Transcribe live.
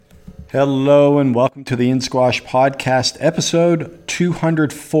Hello and welcome to the In Squash Podcast, episode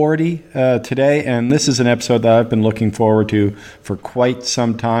 240 today. And this is an episode that I've been looking forward to for quite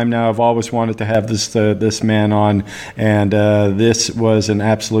some time now. I've always wanted to have this man on, and this was an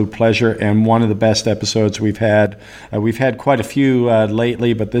absolute pleasure and one of the best episodes we've had. We've had quite a few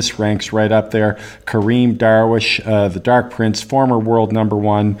lately, but this ranks right up there. Kareem Darwish, the Dark Prince, former world number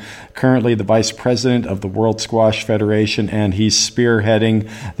one, currently the vice president of the World Squash Federation, and he's spearheading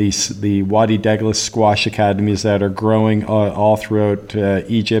the Wadi Degla squash academies that are growing all throughout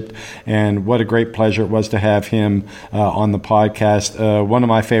Egypt. And what a great pleasure it was to have him on the podcast. One of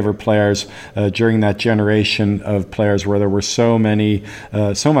my favorite players during that generation of players where there were so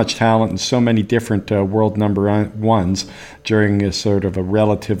much talent and so many different world number ones during a sort of a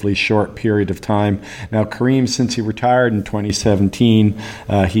relatively short period of time. Now, Kareem, since he retired in 2017,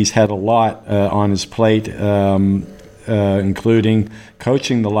 he's had a lot on his plate, including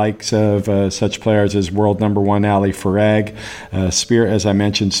coaching the likes of such players as world number one Ali Farag, as I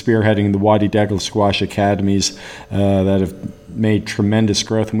mentioned, spearheading the Wadi Degla squash academies that have made tremendous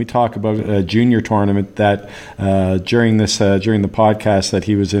growth. And we talk about a junior tournament that during the podcast that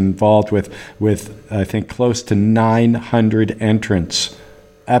he was involved with I think close to 900 entrants.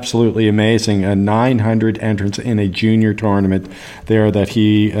 Absolutely amazing. 900 entrants in a junior tournament there that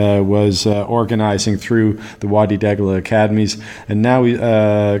he was organizing through the Wadi Degla academies. And now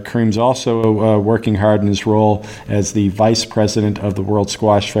Kareem's also working hard in his role as the vice president of the World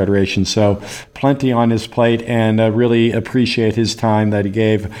Squash Federation. So plenty on his plate, and really appreciate his time that he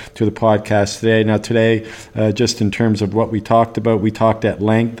gave to the podcast today. Now today, just in terms of what we talked about, we talked at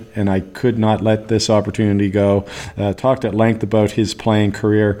length, and I could not let this opportunity go. Talked at length about his playing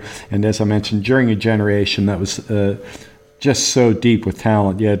career. And as I mentioned, during a generation that was just so deep with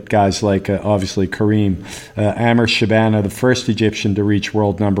talent. You had guys like, obviously, Kareem, Amr Shabana, the first Egyptian to reach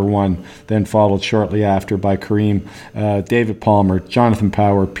world number one, then followed shortly after by Kareem, David Palmer, Jonathan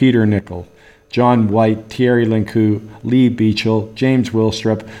Power, Peter Nicol, John White, Thierry Lincou, Lee Beachell, James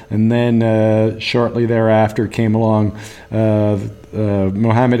Willstrup, and then shortly thereafter came along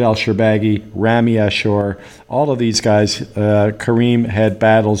Mohamed El Shorbagy, Ramy Ashour. All of these guys Kareem had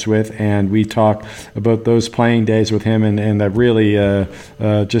battles with, and we talk about those playing days with him, and really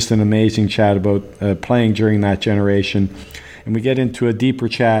just an amazing chat about playing during that generation. And we get into a deeper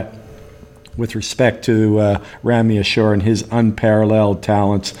chat with respect to Ramy Ashour and his unparalleled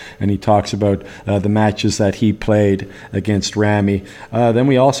talents, and he talks about the matches that he played against Ramy. Then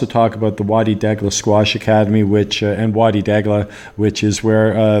we also talk about the Wadi Degla Squash Academy, and Wadi Degla, which is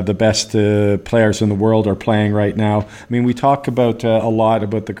where the best players in the world are playing right now. I mean, we talk about a lot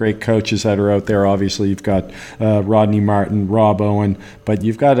about the great coaches that are out there. Obviously, you've got Rodney Martin, Rob Owen, but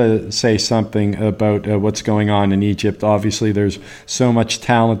you've got to say something about what's going on in Egypt. Obviously, there's so much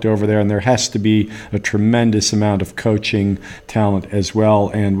talent over there, and there has to be a tremendous amount of coaching talent as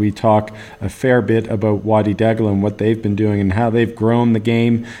well. And we talk a fair bit about Wadi Degla and what they've been doing and how they've grown the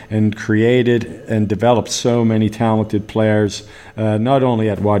game and created and developed so many talented players, not only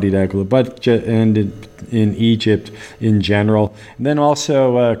at Wadi Degla but in Egypt in general. And then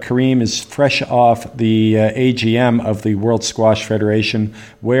also Kareem is fresh off the AGM of the World Squash Federation,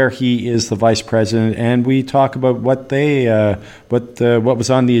 where he is the vice president, and we talk about what was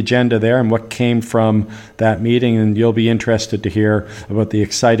on the agenda there and what came from that meeting. And you'll be interested to hear about the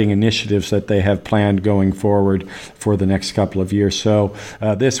exciting initiatives that they have planned going forward for the next couple of years. So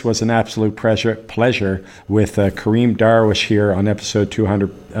this was an absolute pleasure with Kareem Darwish here on episode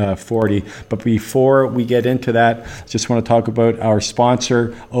 240. But before we get into that, I just want to talk about our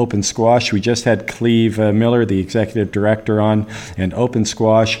sponsor, Open Squash. We just had Cleve Miller, the executive director, on, and Open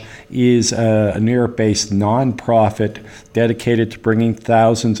Squash is a New York-based non-profit dedicated to bringing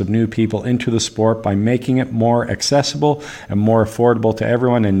thousands of new people into the sport by making it more accessible and more affordable to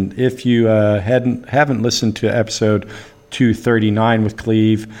everyone. And if you haven't listened to episode 239 with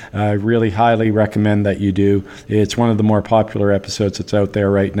Cleve, I really highly recommend that you do. It's one of the more popular episodes that's out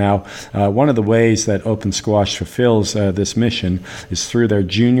there right now. One of the ways that Open Squash fulfills this mission is through their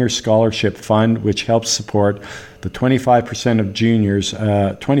Junior Scholarship Fund, which helps support the 25% of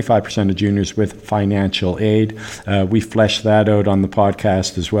juniors with financial aid. We fleshed that out on the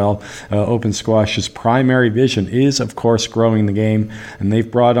podcast as well. Open Squash's primary vision is, of course, growing the game, and they've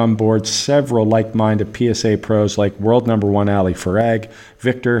brought on board several like-minded PSA pros like world number one Ali Farag,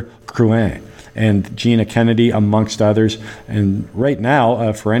 Victor Crouin, and Gina Kennedy, amongst others. And right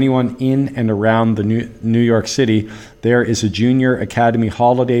now, for anyone in and around the New York City, there is a Junior Academy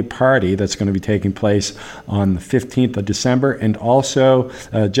holiday party that's going to be taking place on the 15th of December. And also,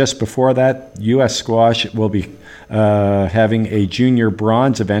 just before that, U.S. Squash will be having a junior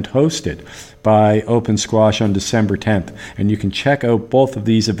bronze event hosted by Open Squash on December 10th. And you can check out both of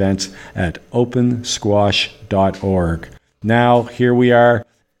these events at opensquash.org. Now, here we are,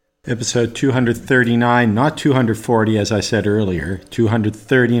 episode 239, not 240 as I said earlier,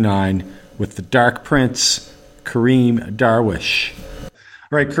 239 with the Dark Prince, Kareem Darwish. All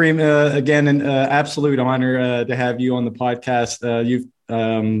right, Kareem, again, an absolute honor to have you on the podcast. You've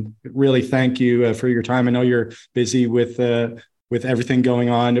really thank you for your time. I know you're busy with everything going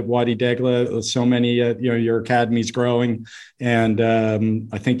on at Wadi Degla. So many, your academy's growing, and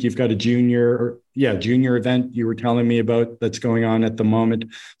I think you've got a junior event you were telling me about that's going on at the moment.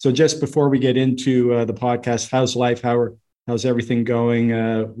 So just before we get into the podcast, how's life? How's everything going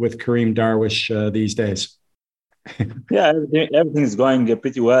with Kareem Darwish these days? Yeah, everything's going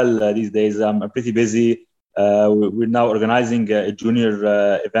pretty well these days. I'm pretty busy. We're now organizing a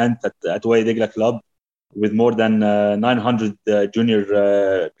junior event at Wadi Degla Club with more than 900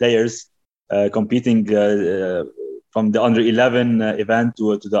 junior players competing from the under 11 event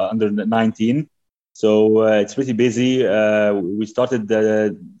to the under 19. So it's pretty busy. We started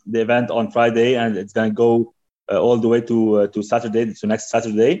the event on Friday, and it's going to go all the way to Saturday, so next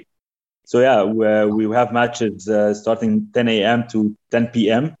Saturday. So yeah, we have matches starting 10 a.m. to 10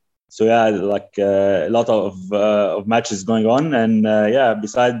 p.m. So yeah, like a lot of matches going on, and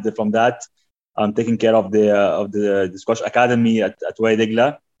beside from that, I'm taking care of the Squash Academy at Wadi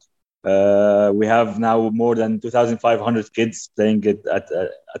Degla. We have now more than 2,500 kids playing it at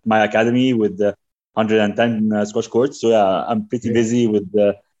my academy with 110 squash courts. So yeah, I'm pretty busy with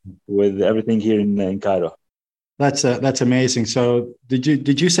everything here in Cairo. That's amazing. So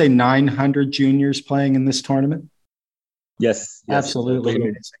did you say 900 juniors playing in this tournament? Yes. Absolutely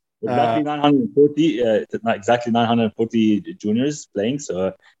amazing. Exactly 940. Not exactly 940 juniors playing.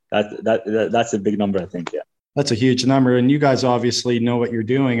 So that's a big number, I think. Yeah. That's a huge number, and you guys obviously know what you're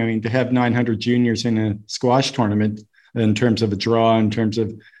doing. I mean, to have 900 juniors in a squash tournament, in terms of a draw, in terms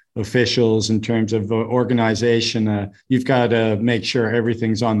of officials, in terms of organization, you've got to make sure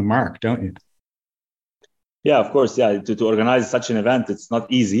everything's on the mark, don't you? Yeah, of course. Yeah, to organize such an event, it's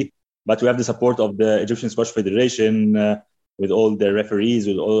not easy, but we have the support of the Egyptian Squash Federation with all the referees,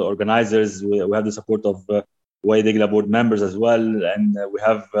 with all the organizers. We have the support of Wadi Degla board members as well, and we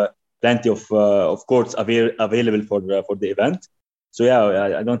have plenty of courts available for the event. So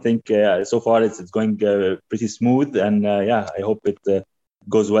yeah, I don't think so far it's going pretty smooth, and I hope it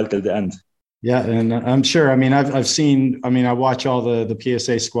goes well till the end. Yeah, and I'm sure. I mean, I've seen. I mean, I watch all the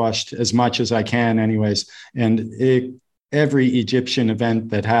PSA squash as much as I can, anyways. And every Egyptian event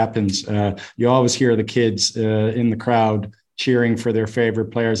that happens, you always hear the kids in the crowd cheering for their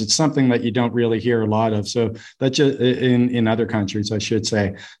favorite players. It's something that you don't really hear a lot of. So that just in other countries, I should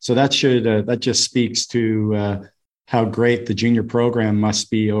say. So that just speaks to how great the junior program must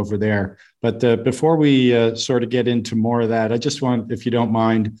be over there. But before we sort of get into more of that, I just want, if you don't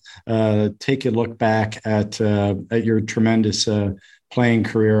mind, take a look back at your tremendous playing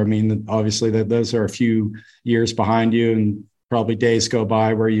career. I mean, obviously, those are a few years behind you, and probably days go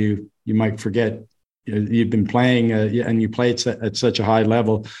by where you might forget you've been playing and you played at such a high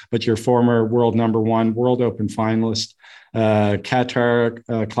level. But you're former world number one, World Open finalist,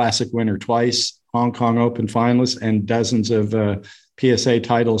 Qatar Classic winner twice, Hong Kong Open finalist, and dozens of PSA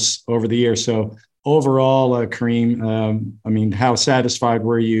titles over the years. So overall, Kareem, I mean, how satisfied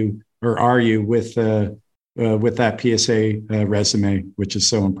were you, or are you, with that PSA resume, which is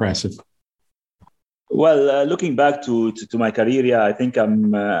so impressive? Well, looking back to my career, yeah, I think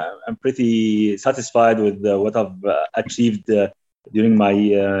I'm pretty satisfied with what I've achieved during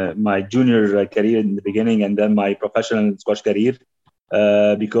my junior career in the beginning, and then my professional squash career.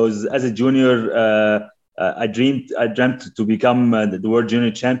 Because as a junior, I dreamt to become the world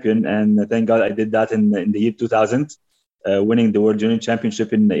junior champion, and thank God I did that in the year 2000, winning the world junior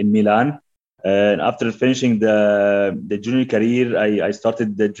championship in Milan. And after finishing the junior career, I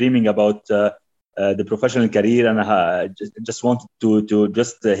started dreaming about the professional career, and I just wanted to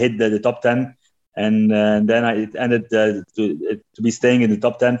just hit the top 10. And then it ended to be staying in the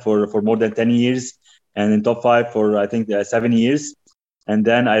top 10 for more than 10 years, and in top 5 for I think 7 years. And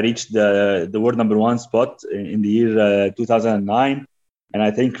then I reached the world number one spot in the year 2009. And I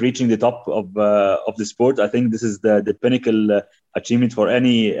think reaching the top of the sport, I think this is the pinnacle achievement for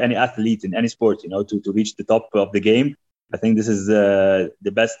any athlete in any sport, to reach the top of the game I think this is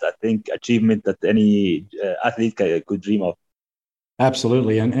the best, I think, achievement that any athlete could dream of.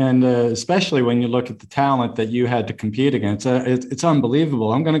 Absolutely, and especially when you look at the talent that you had to compete against, it's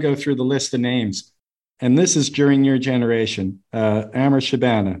unbelievable. I'm going to go through the list of names, and this is during your generation: Amr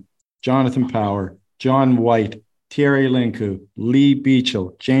Shabana, Jonathan Power, John White, Thierry Linku, Lee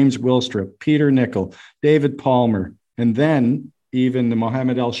Beachell, James Willstrop, Peter Nicol, David Palmer, and then even the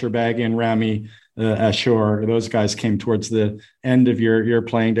Mohamed El Shorbagy and Ramy Ashour. Those guys came towards the end of your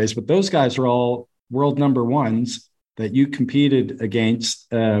playing days, but those guys are all world number ones that you competed against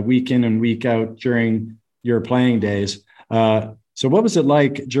week in and week out during your playing days. So what was it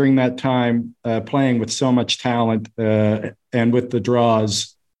like during that time playing with so much talent and with the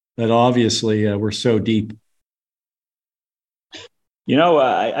draws that obviously were so deep?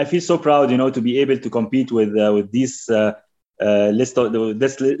 I feel so proud, to be able to compete with these list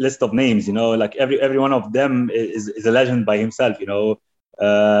of names. Like every one of them is a legend by himself. All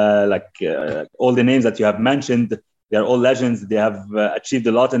the names that you have mentioned, they're all legends. They have achieved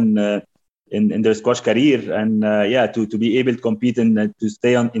a lot in their squash career, and to be able to compete and to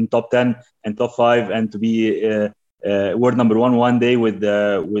stay in top 10 and top 5, and to be world number one day with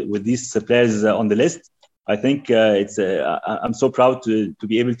these players on the list. I think I'm so proud to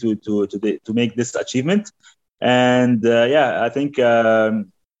be able to make this achievement, and I think there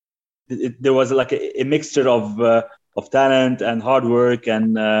was like a mixture of talent and hard work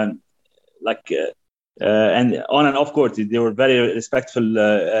and and on and off court. They were very respectful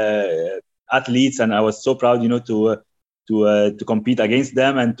athletes, and I was so proud, to compete against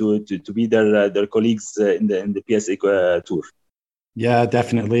them and to be their colleagues in the PSA tour. Yeah,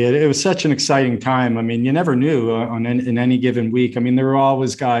 definitely. It was such an exciting time. I mean, you never knew in any given week. I mean, there were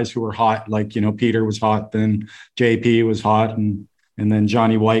always guys who were hot, like, Peter was hot, then JP was hot, and then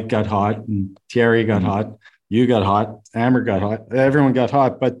Johnny White got hot, and Thierry got hot. You got hot. Amr got hot. Everyone got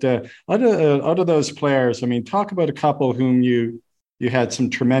hot. But out of those players, I mean, talk about a couple whom you had some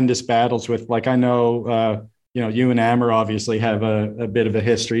tremendous battles with. Like, I know, you and Amr obviously have a bit of a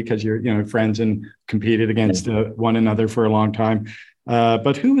history because you're, friends and competed against one another for a long time.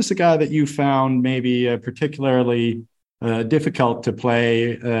 But who was the guy that you found maybe particularly difficult to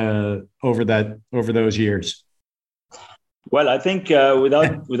play over those years? Well, I think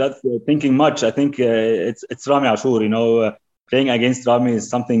without thinking much, I think it's Ramy Ashour. Playing against Ramy is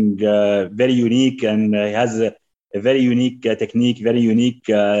something very unique, and he has a very unique technique, very unique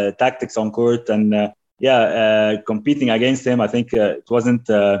tactics on court, and competing against him, I think it wasn't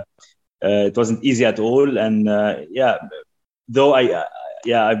easy at all. And though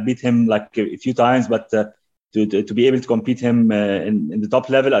I beat him like a few times, but to be able to compete him in the top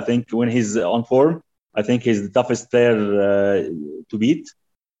level, I think when he's on form, I think he's the toughest player to beat.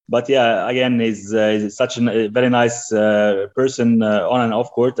 But again, he's such a very nice person on and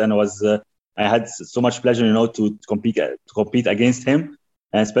off court, and I had so much pleasure, to compete against him,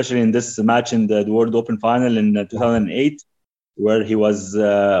 and especially in this match in the World Open Final in 2008, where he was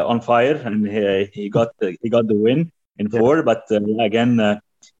on fire, and he got the win in 4. But again,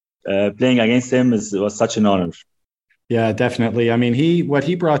 playing against him was such an honor. Yeah, definitely. I mean, what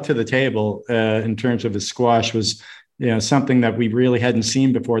he brought to the table in terms of his squash was, something that we really hadn't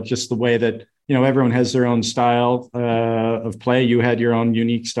seen before. Just the way that, everyone has their own style of play. You had your own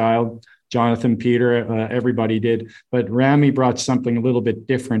unique style. Jonathan, Peter, everybody did. But Ramy brought something a little bit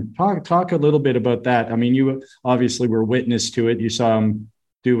different. Talk a little bit about that. I mean, you obviously were witness to it. You saw him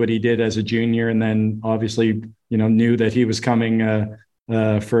do what he did as a junior, and then obviously, knew that he was coming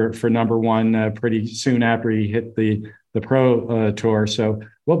for number one pretty soon after he hit the pro tour. So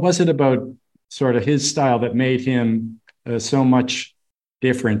what was it about sort of his style that made him so much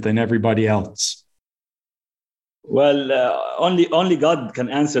different than everybody else? Well, only God can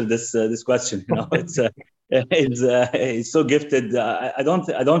answer this question. It's so gifted. I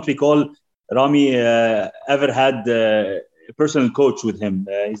don't recall Ramy ever had a personal coach with him.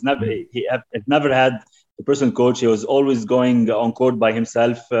 He's never had a personal coach. He was always going on court by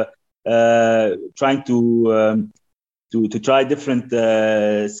himself, trying to try different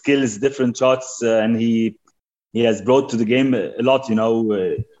skills, different shots, and he has brought to the game a lot,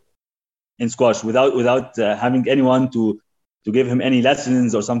 in squash without having anyone to give him any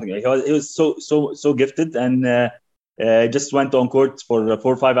lessons or something. He was so gifted, and just went on court for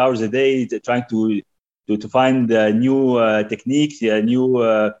 4 or 5 hours a day, trying to find new techniques,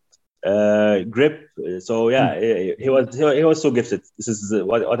 new grip. So he was so gifted. This is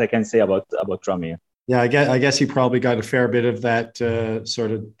what I can say about Ramy. Yeah, I guess he probably got a fair bit of that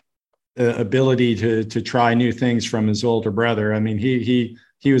sort of ability to try new things from his older brother. I mean, he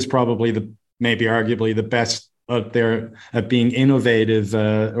was probably maybe arguably the best out there at being innovative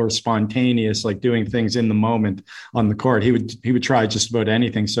or spontaneous, like doing things in the moment on the court. He would try just about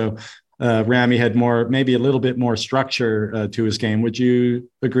anything. So Ramy had maybe a little bit more structure to his game. Would you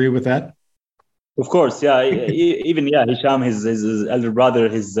agree with that? Of course, yeah. Even Hisham, his elder brother,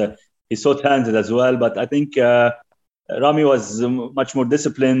 he's so talented as well. But I think Ramy was much more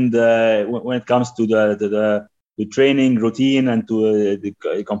disciplined when it comes to the training routine and to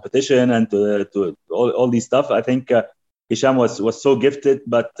the competition and to all these stuff. I think Hisham was so gifted,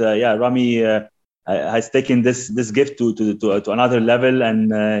 but Ramy has taken this gift to another level,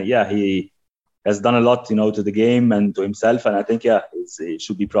 and he has done a lot, to the game and to himself. And I think he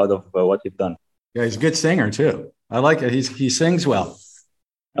should be proud of what he's done. Yeah, he's a good singer too. I like it. He sings well.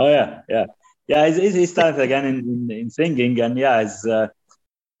 Oh yeah. He's talented again in singing, and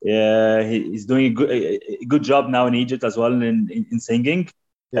he's doing a good job now in Egypt as well in singing.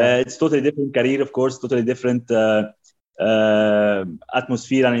 Yeah. It's totally different career, of course, totally different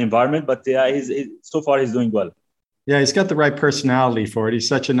atmosphere and environment. But so far he's doing well. Yeah, he's got the right personality for it. He's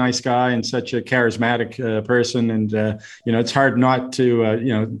such a nice guy and such a charismatic person, and it's hard not to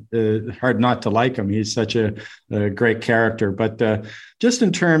hard not to like him. He's such a great character. But just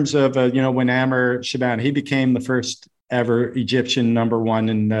in terms of when Amer Shaban, he became the first ever Egyptian number one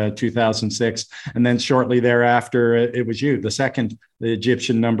in 2006, and then shortly thereafter it was you, the second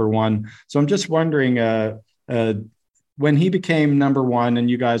Egyptian number one. So I'm just wondering. When he became number one and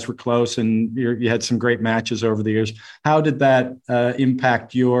you guys were close and you had some great matches over the years, how did that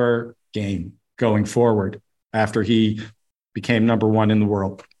impact your game going forward after he became number one in the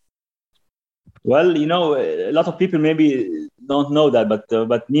world? Well, a lot of people maybe don't know that,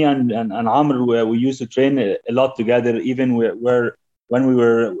 but me and Amr, we used to train a lot together. Even when we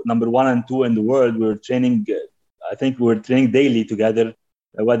were number one and two in the world, we were training. I think we were training daily together,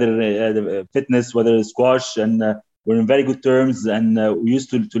 whether fitness, whether squash, and we're in very good terms, and we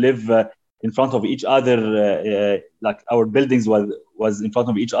used to live in front of each other, like our buildings was in front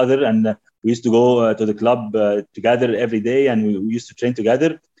of each other, and we used to go to the club together every day, and we used to train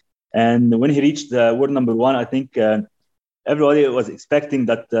together. And when he reached world number one, I think everybody was expecting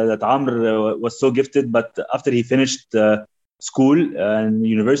that Amr was so gifted, but after he finished school and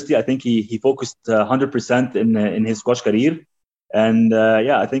university, I think he focused 100% in his squash career, and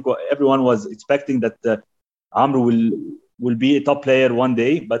I think everyone was expecting that. Amr will be a top player one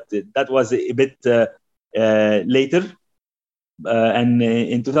day, but that was a bit later. And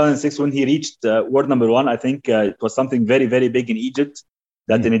in 2006, when he reached world number one, I think it was something very, very big in Egypt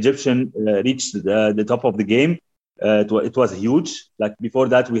that an Egyptian reached the top of the game. It was huge. Like before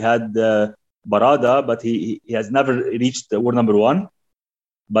that, we had Barada, but he has never reached world number one.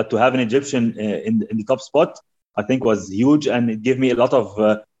 But to have an Egyptian in the top spot, I think was huge, and it gave me a lot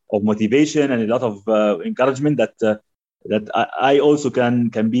of motivation and a lot of encouragement that I also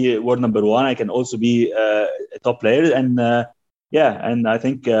can be world number one. I can also be a top player, and and I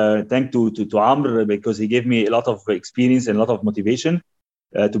think thanks to Amr, because he gave me a lot of experience and a lot of motivation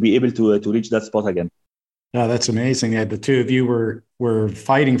to be able to reach that spot again. Oh, that's amazing. Yeah, the two of you were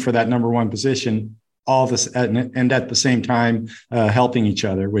fighting for that number one position, all this, and at the same time helping each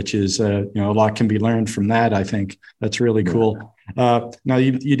other, which is a lot can be learned from that. I think that's really cool. Now,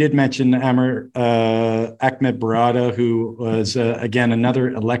 you did mention Ahmed Barada, who was, again, another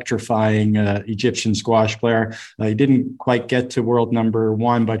electrifying Egyptian squash player. He didn't quite get to world number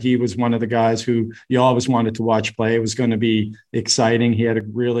one, but he was one of the guys who you always wanted to watch play. It was going to be exciting. He had a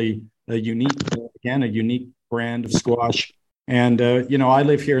unique brand of squash. And, I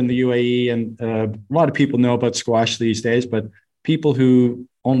live here in the UAE, and a lot of people know about squash these days, but people who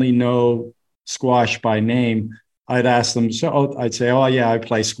only know squash by name, I'd ask them, I'd say, oh, yeah, I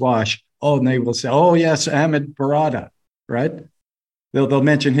play squash. Oh, and they will say, oh, yes, Ahmed Barada, right? They'll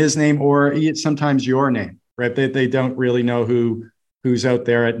mention his name or sometimes your name, right? They don't really know who's out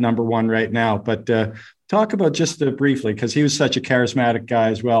there at number one right now. But talk about just briefly, because he was such a charismatic guy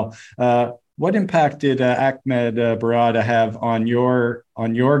as well. What impact did Ahmed Barada have on your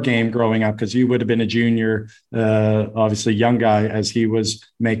game growing up? Because you would have been a junior, obviously young guy, as he was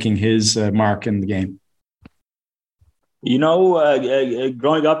making his mark in the game.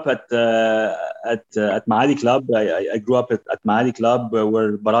 Growing up at Maadi Club, I grew up at Maadi Club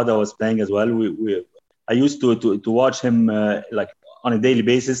where Barada was playing as well. I used to watch him like on a daily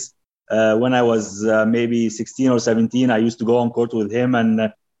basis. When I was maybe 16 or 17, I used to go on court with him,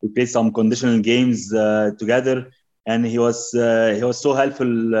 and we played some conditional games together. And he was so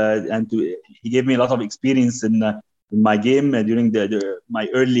helpful, and he gave me a lot of experience in my game during my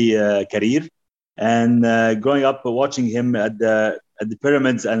early career. And growing up watching him at the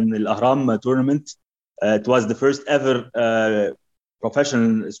Pyramids and the Ahram tournament, It was the first ever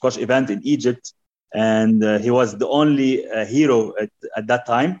professional squash event in Egypt, and he was the only hero at that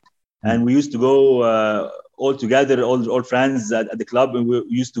time. And we used to go all together, all friends at the club, and we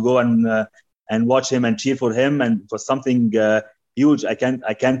used to go and watch him and cheer for him. And it was something huge. I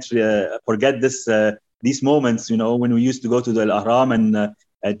can't forget these moments. You know, when we used to go to the Al Ahram and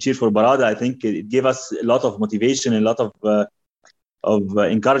cheer for Barada. I think it gave us a lot of motivation, a lot of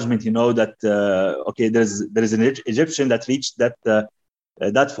encouragement. You know that okay, there is an Egyptian that reached that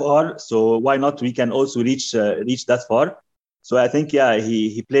far. So why not? We can also reach that far. So I think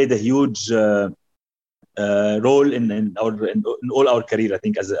he played a huge role in all our career. I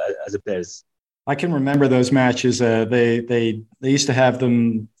think as a players. I can remember those matches. They used to have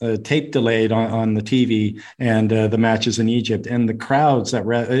them tape delayed on the TV, and the matches in Egypt, and the crowds that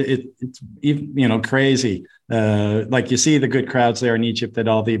it's crazy. Like you see the good crowds there in Egypt at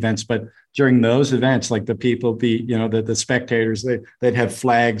all the events, but during those events, like the people, the spectators, they'd have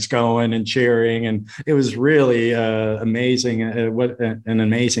flags going and cheering, and it was really amazing. What an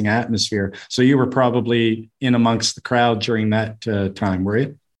amazing atmosphere! So you were probably in amongst the crowd during that time, were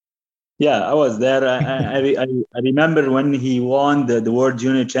you? Yeah, I was there. I remember when he won the World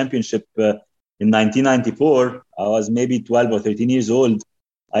Junior Championship in 1994. I was maybe 12 or 13 years old.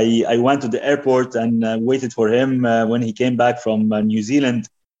 I went to the airport and waited for him when he came back from New Zealand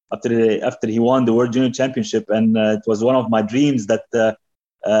after he won the World Junior Championship, and it was one of my dreams that to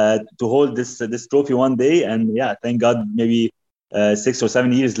hold this trophy one day. And yeah, thank God, maybe 6 or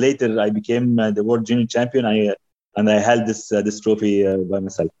 7 years later, I became the World Junior Champion. I held this trophy by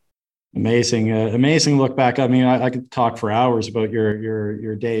myself. Amazing look back. I mean, I could talk for hours about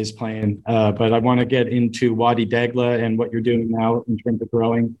your days playing, but I want to get into Wadi Degla and what you're doing now in terms of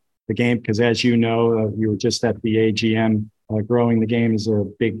growing the game, because as you know, you were just at the AGM. Growing the game is a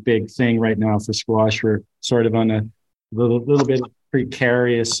big thing right now for squash. We're sort of on a little bit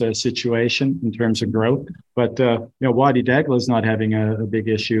precarious situation in terms of growth, but Wadi Degla is not having a big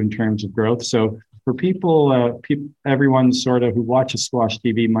issue in terms of growth. So for people, everyone sort of who watches squash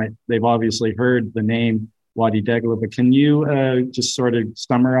TV they've obviously heard the name Wadi Degla, but can you just sort of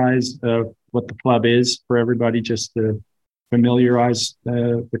summarize what the club is for everybody, just to familiarize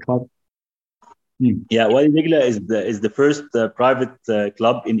the club? Yeah, Wadi Degla is the first private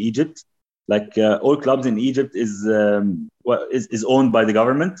club in Egypt. Like all clubs in Egypt is owned by the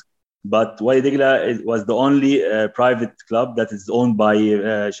government, but Wadi Degla was the only private club that is owned by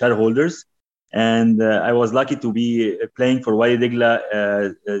shareholders. And I was lucky to be playing for Wadi Degla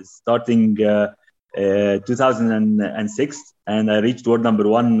starting 2006, and I reached world number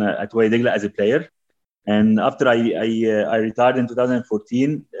 1 at Wadi Degla as a player. And after I retired in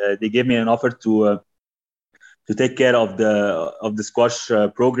 2014, they gave me an offer to take care of the squash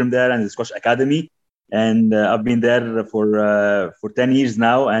program there and the squash academy. And I've been there for 10 years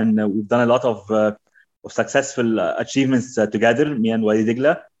now, and we've done a lot of successful achievements together, me and Wadi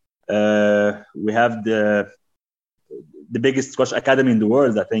Degla. We have the biggest squash academy in the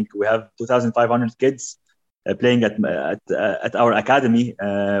world. I think we have 2,500 kids playing at our academy.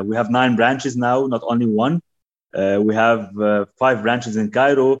 We have 9 branches now, not only one. We have 5 branches in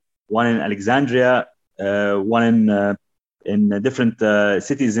Cairo, 1 in Alexandria, 1 in different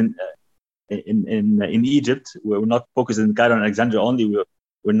cities in Egypt. We're not focused in Cairo and Alexandria only.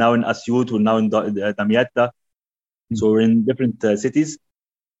 We're now in Asyut. We're now in Damietta. So we're in different cities.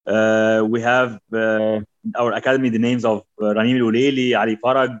 We have our academy the names of Ranim El-Uleili, Ali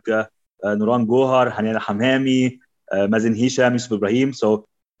Farag, Nuran Gohar, Hanina Hamhami, Mazen Hisham, Yusuf Ibrahim. So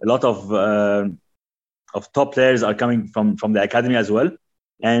a lot of top players are coming from the academy as well.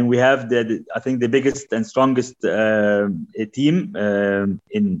 And we have I think the biggest and strongest team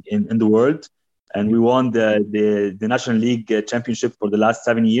in the world. And we won the National League championship for the last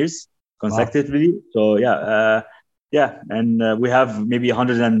 7 years consecutively. Wow. So and we have maybe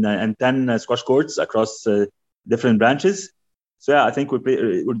 110 squash courts across different branches. So I think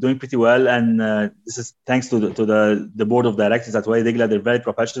we're doing pretty well, and this is thanks to the board of directors at Wadi Degla. They're very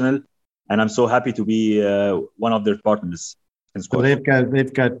professional, and I'm so happy to be one of their partners in squash. So they've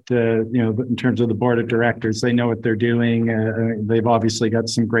got in terms of the board of directors, they know what they're doing. They've obviously got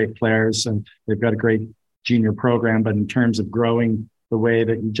some great players, and they've got a great junior program. But in terms of growing the way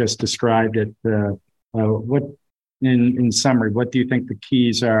that you just described it, what in summary, what do you think the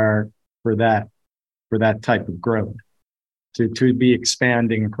keys are for that type of growth? To be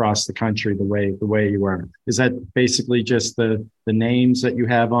expanding across the country the way you are, is that basically just the names that you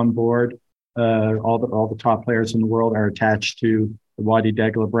have on board? All the top players in the world are attached to the Wadi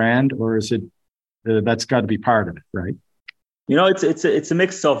Degla brand, or is it that's got to be part of it, right? It's a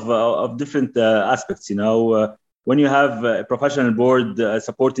mix of different aspects. When you have a professional board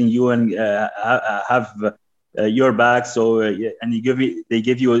supporting you and have your back, so and they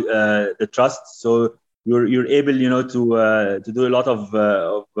give you the trust, so you're able, to do a lot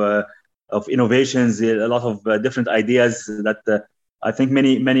of innovations, a lot of different ideas that I think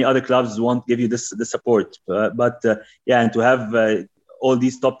many other clubs won't give you this support. But and to have all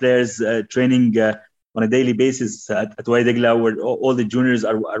these top players training on a daily basis at Wadi Degla, where all the juniors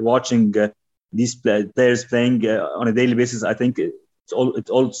are watching these players playing on a daily basis, I think it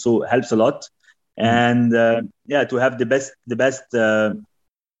also helps a lot. And to have the best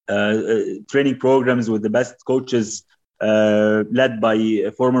training programs with the best coaches led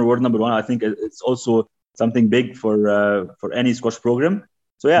by former world number one, I think it's also something big for any squash program.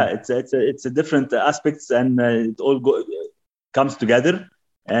 So it's a different aspects, and it all comes together,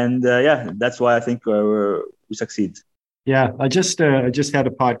 and that's why I think we succeed. Yeah, I just had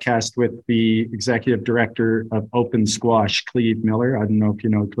a podcast with the executive director of Open Squash, Cleve Miller. I don't know if you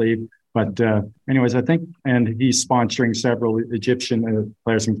know Cleve, but anyways, I think, and he's sponsoring several Egyptian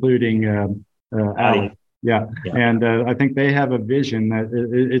players, including Ali. Yeah. And I think they have a vision that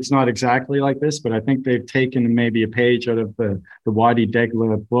it's not exactly like this, but I think they've taken maybe a page out of the Wadi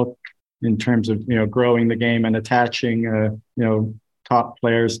Degla book in terms of growing the game and attaching top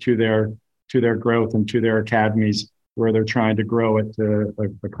players to their growth and to their academies, where they're trying to grow it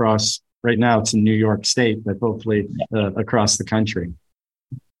across. Right now, it's in New York State, but hopefully across the country.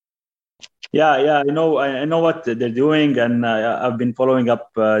 I know what they're doing, and I've been following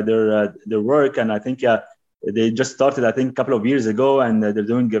up their work, and I think they just started, I think, a couple of years ago, and they're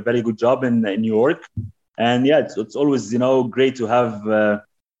doing a very good job in New York. And it's always great to have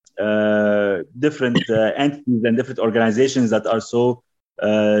different entities and different organizations that are so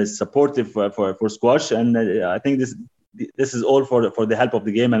supportive for squash, and I think this is all for the help of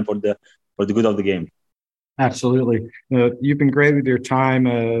the game and for the good of the game. Absolutely. You've been great with your time,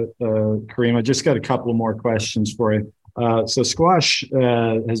 Kareem. I just got a couple more questions for you. So squash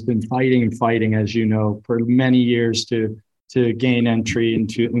has been fighting, as you know, for many years to gain entry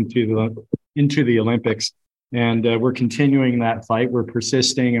into the Olympics, and we're continuing that fight. We're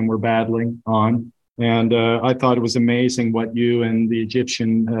persisting and we're battling on. And I thought it was amazing what you and the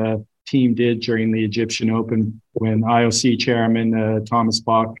Egyptian team did during the Egyptian Open, when IOC chairman Thomas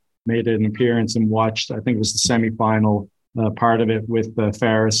Bach made an appearance and watched, I think it was the semifinal part of it with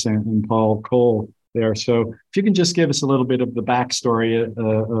Faris and Paul Cole there. So if you can just give us a little bit of the backstory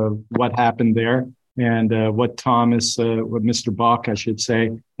of what happened there, and what Mr. Bach, I should say,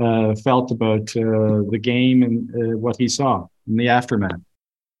 felt about the game and what he saw in the aftermath.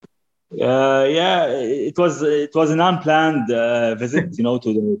 It was an unplanned visit,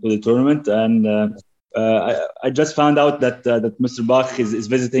 to the tournament, and I just found out that Mr. Bach is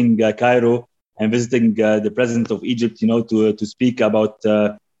visiting Cairo and visiting the president of Egypt, to speak about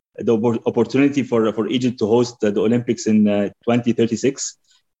the opportunity for Egypt to host the Olympics in 2036.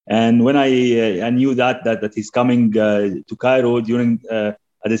 And when I knew that he's coming to Cairo during at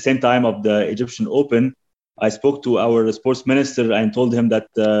the same time of the Egyptian Open, I spoke to our sports minister and told him that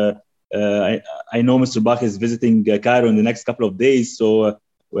I know Mr. Bach is visiting Cairo in the next couple of days, so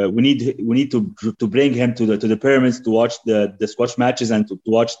we need to bring him to the pyramids to watch the squash matches and to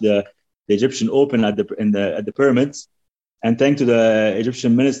watch the Egyptian Open at the pyramids. And thanks to the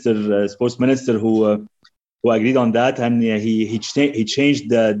Egyptian minister, sports minister, who agreed on that, and he changed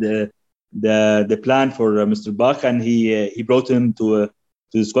the plan for Mr. Bach, and he brought him to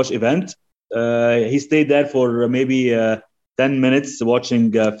the squash event. He stayed there for maybe 10 minutes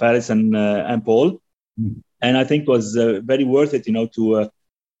watching Faris and Paul, and I think it was very worth it,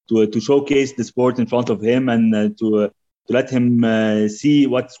 to showcase the sport in front of him, and to let him see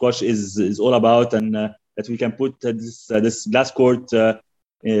what squash is all about, and that we can put this glass court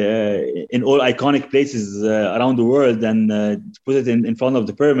in all iconic places around the world, and put it in front of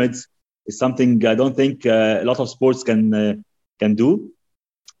the pyramids is something I don't think a lot of sports can do.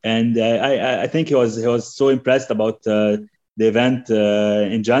 And I think he was so impressed about the event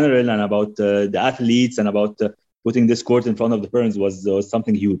in general, and about the athletes, and about putting this court in front of the pyramids was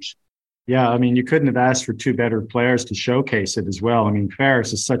something huge. Yeah, I mean, you couldn't have asked for two better players to showcase it as well. I mean,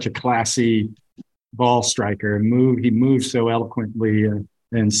 Faris is such a classy ball striker, and he moves so eloquently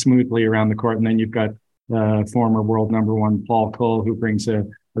and smoothly around the court. And then you've got former world number one Paul Cole, who brings a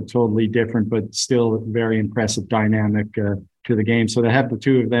totally different but still very impressive dynamic to the game. So to have the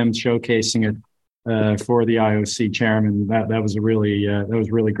two of them showcasing it for the IOC chairman, that was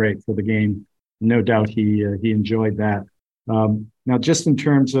really great for the game. No doubt he enjoyed that. Now, just in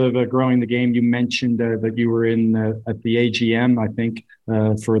terms of growing the game, you mentioned that you were in at the AGM, I think,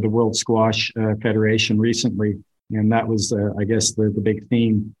 for the World Squash Federation recently, and that was, I guess, the big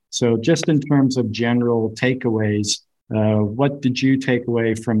theme. So, just in terms of general takeaways, what did you take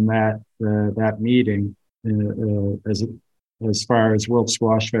away from that meeting as far as World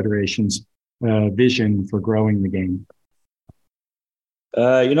Squash Federation's vision for growing the game?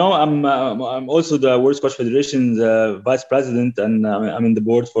 I'm also the World Squash Federation's vice president, and I'm in the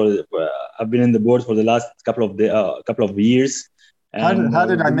board I've been in the board for the last couple of years. And, how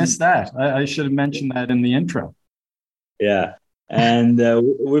did I miss that? I should have mentioned that in the intro. Yeah, and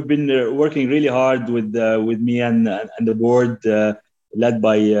we've been working really hard with me and the board, led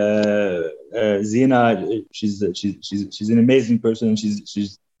by Zina. She's an amazing person.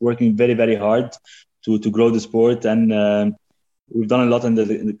 She's working very, very hard to grow the sport, and we've done a lot in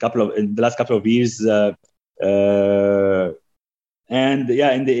the last couple of years, and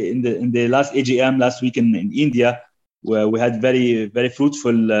yeah, in the last AGM last week in India, where we had very, very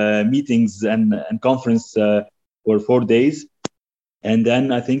fruitful meetings and conference for 4 days, and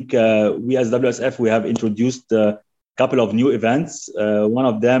then I think we as WSF we have introduced a couple of new events. One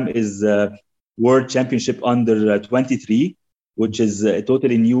of them is World Championship Under 23, which is a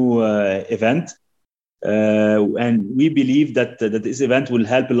totally new event. And we believe that this event will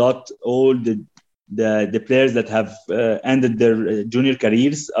help a lot all the players that have ended their junior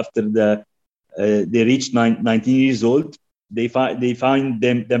careers after they reach 19 years old. They find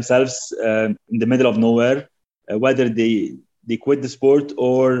themselves in the middle of nowhere, whether they quit the sport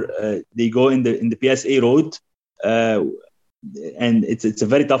or they go in the PSA road, and it's a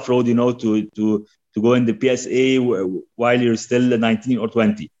very tough road, to go in the PSA while you're still 19 or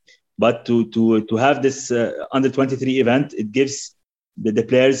 20. But to have this under 23 event, it gives the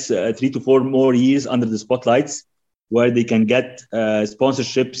players 3 to 4 more years under the spotlights, where they can get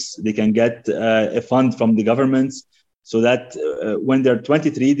sponsorships, they can get a fund from the governments, so that when they're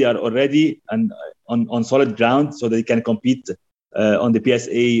 23, they are already on solid ground, so they can compete on the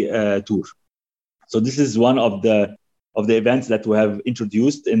PSA tour. So this is one of the events that we have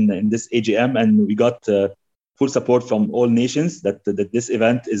introduced in this AGM, and we got full support from all nations that this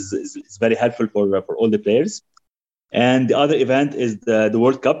event is very helpful for all the players. And the other event is the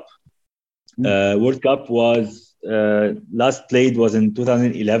World Cup. World Cup was last played was in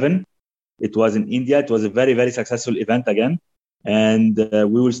 2011. It was in India. It was a very, very successful event again, and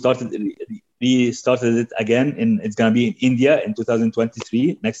we started it again. It's going to be in India in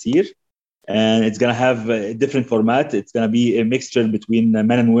 2023 next year, and it's going to have a different format. It's going to be a mixture between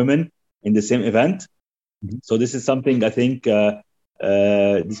men and women in the same event. So this is something I think the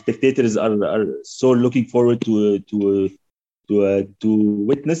spectators are so looking forward to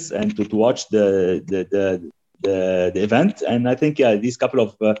witness and to watch the event. And I think these couple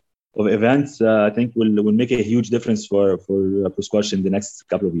of events I think will make a huge difference for squash in the next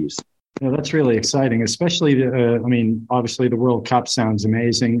couple of years. Yeah, that's really exciting, especially, obviously the World Cup sounds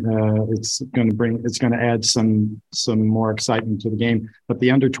amazing. It's going to add some more excitement to the game. But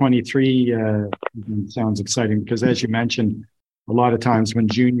the under 23 sounds exciting because, as you mentioned, a lot of times when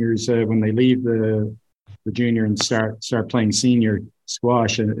juniors, when they leave the junior and start playing senior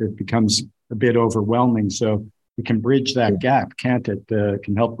squash, it becomes a bit overwhelming. So it can bridge that gap, can't it?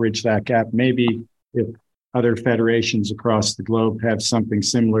 Can help bridge that gap. Maybe if other federations across the globe have something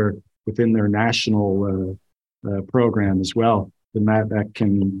similar within their national program as well, then that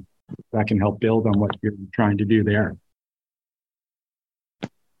can help build on what you're trying to do there.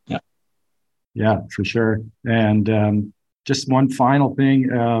 Yeah, for sure. And just one final thing,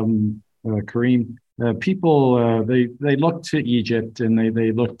 Kareem, people they look to Egypt and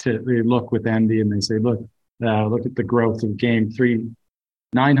they look with envy and they say, look at the growth of the game.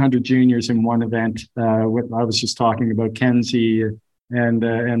 900 juniors in one event. I was just talking about Kenzie and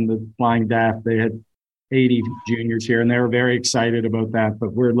the Flying Daft. They had 80 juniors here, and they were very excited about that.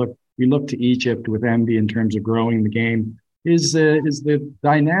 But we look to Egypt with envy in terms of growing the game. Is the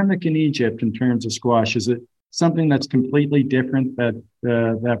dynamic in Egypt in terms of squash? Is it something that's completely different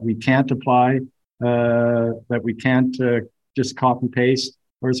that we can't apply, that we can't just copy paste,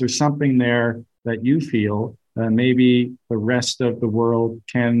 or is there something there that you feel maybe the rest of the world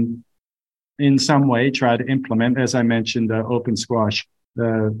can, in some way, try to implement? As I mentioned, open squash.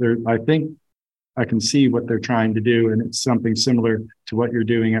 I think I can see what they're trying to do, and it's something similar to what you're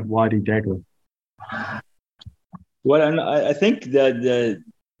doing at Wadi Degla. Well, and I think that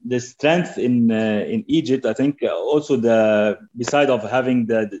the strength in Egypt, I think also beside of having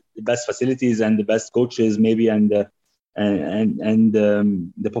the best facilities and the best coaches, maybe, and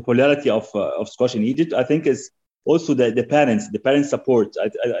the popularity of squash in Egypt, I think is also the parents support.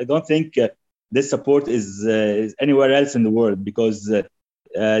 I don't think this support is anywhere else in the world, because the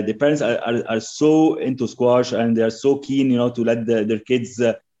parents are so into squash, and they are so keen, to let their kids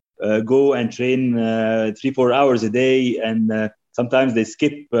go and train 3-4 hours a day, and sometimes they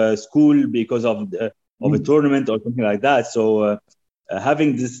skip school because of a tournament or something like that. So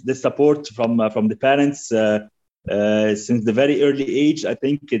having this support from the parents since the very early age, I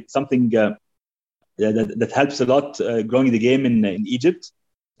think it's something that helps a lot growing the game in Egypt.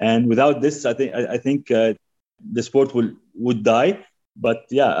 And without this, I think the sport would die. But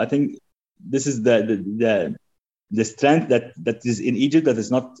yeah, I think this is the strength that is in Egypt that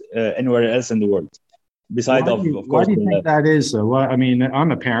is not anywhere else in the world. Besides, of course. Why do you think that is? Well, I mean,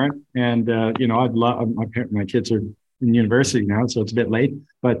 I'm a parent, and I'd love my kids are in university now, so it's a bit late.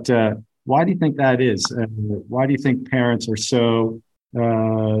 But why do you think that is? Why do you think parents are so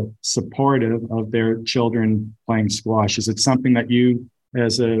supportive of their children playing squash? Is it something that you,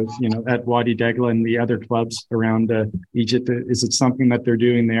 as at Wadi Degla and the other clubs around Egypt, is it something that they're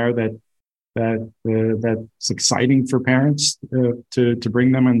doing there that's exciting for parents to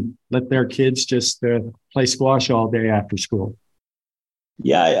bring them and let their kids just play squash all day after school?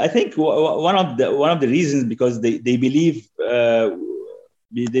 Yeah, I think one of the reasons, because they believe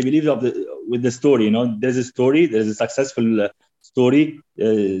with the story. There's a story. There's a successful story.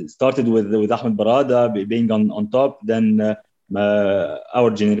 Started with Ahmed Barada being on top, then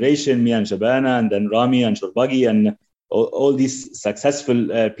our generation, me and Shabana, and then Rami and Shorbagy, and all these successful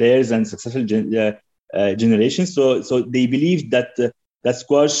players and successful generations. So they believe that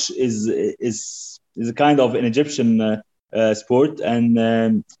squash is a kind of an Egyptian sport,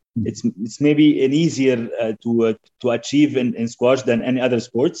 and it's maybe an easier to achieve in squash than any other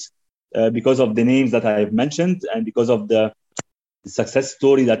sports because of the names that I've mentioned, and because of the success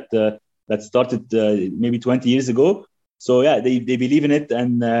story that started maybe 20 years ago. So yeah, they believe in it,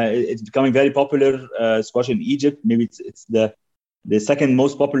 and it's becoming very popular. Squash in Egypt, maybe it's the second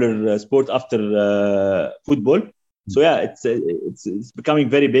most popular sport after football. So yeah, it's becoming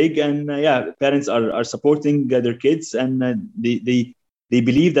very big, and parents are supporting their kids, and they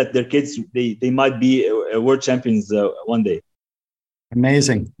believe that their kids they might be world champions one day.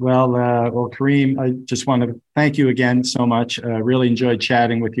 Amazing. Well, Kareem, I just want to thank you again so much. Really enjoyed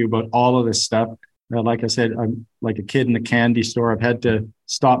chatting with you about all of this stuff. Like I said, I'm like a kid in a candy store. I've had to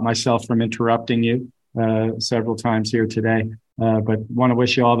stop myself from interrupting you several times here today. But want to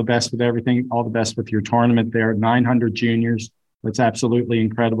wish you all the best with everything, all the best with your tournament there, 900 juniors. That's absolutely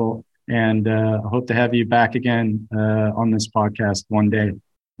incredible. And I hope to have you back again on this podcast one day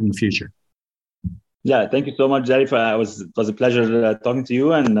in the future. Yeah, thank you so much, Zarif. It was a pleasure talking to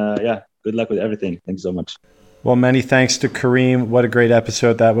you. And good luck with everything. Thank you so much. Well, many thanks to Kareem. What a great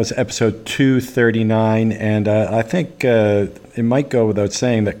episode. That was episode 239. And I think it might go without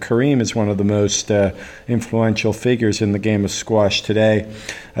saying that Kareem is one of the most influential figures in the game of squash today.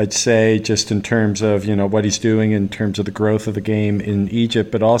 I'd say just in terms of, what he's doing in terms of the growth of the game in Egypt,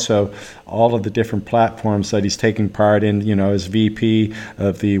 but also all of the different platforms that he's taking part in, as VP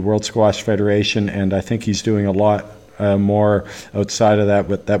of the World Squash Federation. And I think he's doing a lot more outside of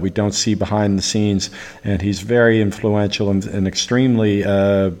that we don't see behind the scenes, and he's very influential and extremely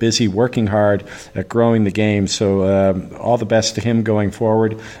busy, working hard at growing the game. So all the best to him going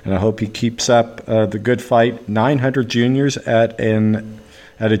forward, and I hope he keeps up the good fight. 900 juniors at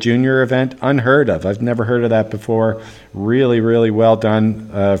a junior event, unheard of. I've never heard of that before. Really, really well done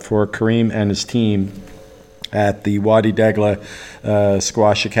for Kareem and his team at the Wadi Degla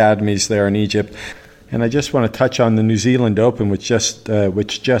Squash Academies there in Egypt. And I just want to touch on the New Zealand Open, which just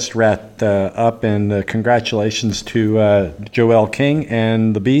wrapped up. And congratulations to Joelle King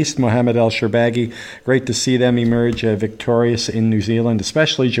and the Beast, Mohamed El Shorbagy. Great to see them emerge victorious in New Zealand,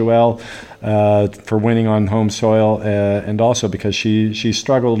 especially Joelle for winning on home soil, and also because she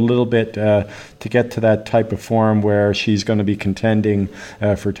struggled a little bit to get to that type of form where she's going to be contending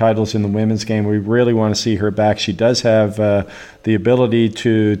for titles in the women's game. We really want to see her back. She does have the ability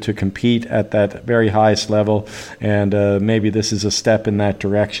to compete at that very highest level, and maybe this is a step in that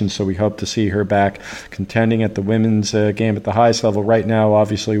direction. So we hope to see her back contending at the women's game at the highest level. Right now,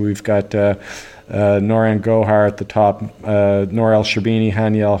 obviously, we've got Nouran Gohar at the top, Nour Sherbini,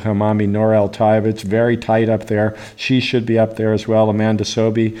 Hania El Hammami, Nour El Taiba. It's very tight up there. She should be up there as well. Amanda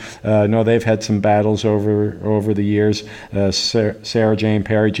Sobey. No, they've had some battles over the years. Sarah Jane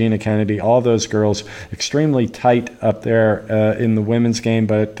Perry, Gina Kennedy, all those girls extremely tight up there in the women's game.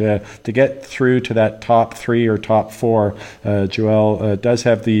 But to get through to that top 3 or top 4, Joelle does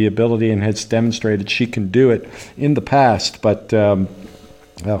have the ability and has demonstrated she can do it in the past. But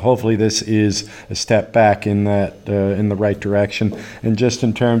Hopefully this is a step back in the right direction. And just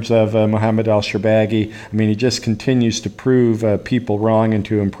in terms of Mohamed Al-Shorbagy, I mean, he just continues to prove people wrong and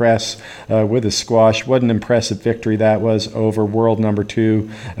to impress with his squash. What an impressive victory that was over world number 2,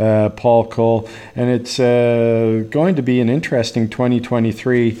 Paul Coll. And it's going to be an interesting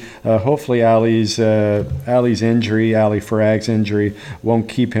 2023. Hopefully Ali's injury, Ali Farag's injury, won't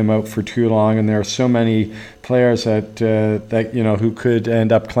keep him out for too long. And there are so many players that who could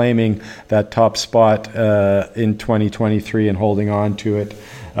end up claiming that top spot in 2023 and holding on to it.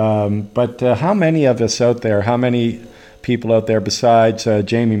 But how many of us out there, how many people out there besides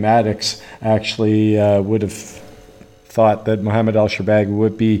Jamie Maddox actually would have thought that Mohamed Al-Shorbagy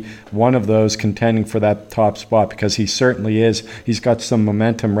would be one of those contending for that top spot? Because he certainly is. He's got some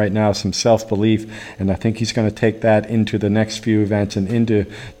momentum right now, some self-belief, and I think he's going to take that into the next few events and into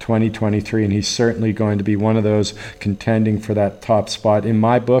 2023, and he's certainly going to be one of those contending for that top spot. In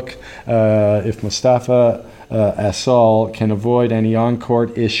my book, if Mustafa Asal can avoid any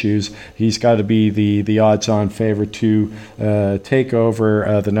on-court issues, he's got to be the odds-on favorite to take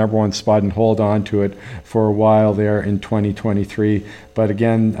over the number 1 spot and hold on to it for a while there in 2023. But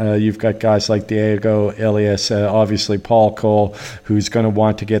again, you've got guys like Diego Elias, obviously Paul Coll, who's going to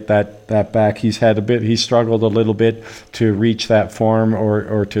want to get that back. He's struggled a little bit to reach that form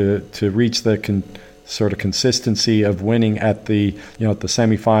or to reach the sort of consistency of winning at the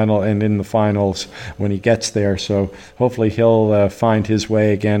semifinal and in the finals when he gets there. So hopefully he'll find his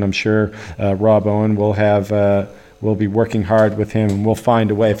way again. I'm sure Rob Owen will be working hard with him, and we'll find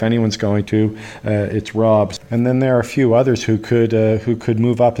a way. If anyone's going to, it's Rob. And then there are a few others who could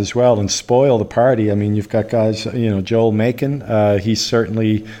move up as well and spoil the party. I mean, you've got guys, Joel Macon. He's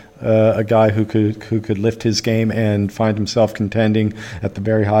certainly a guy who could lift his game and find himself contending at the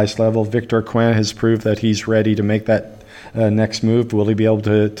very highest level. Victor Quinn has proved that he's ready to make that next move. Will he be able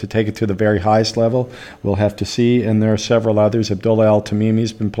to take it to the very highest level? We'll have to see. And there are several others. Abdullah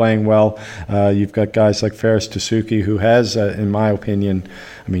Al-Tamimi's been playing well. You've got guys like Faris Dasuki, who has, in my opinion,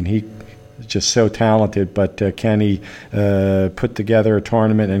 I mean, he just so talented, but can he put together a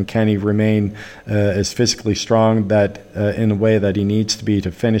tournament, and can he remain as physically strong that in a way that he needs to be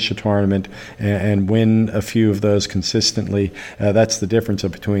to finish a tournament and win a few of those consistently? That's the difference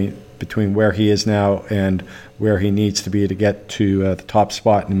between where he is now and where he needs to be to get to the top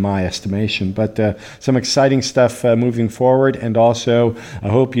spot in my estimation. But some exciting stuff moving forward, and also I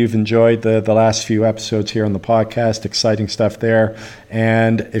hope you've enjoyed the last few episodes here on the podcast. Exciting stuff there,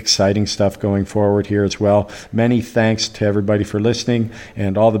 and exciting stuff going forward here as well. Many thanks to everybody for listening,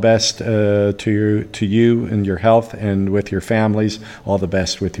 and all the best to you and your health, and with your families. All the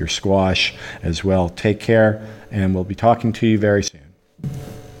best with your squash as well. Take care, and we'll be talking to you very soon.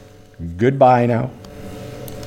 Goodbye now.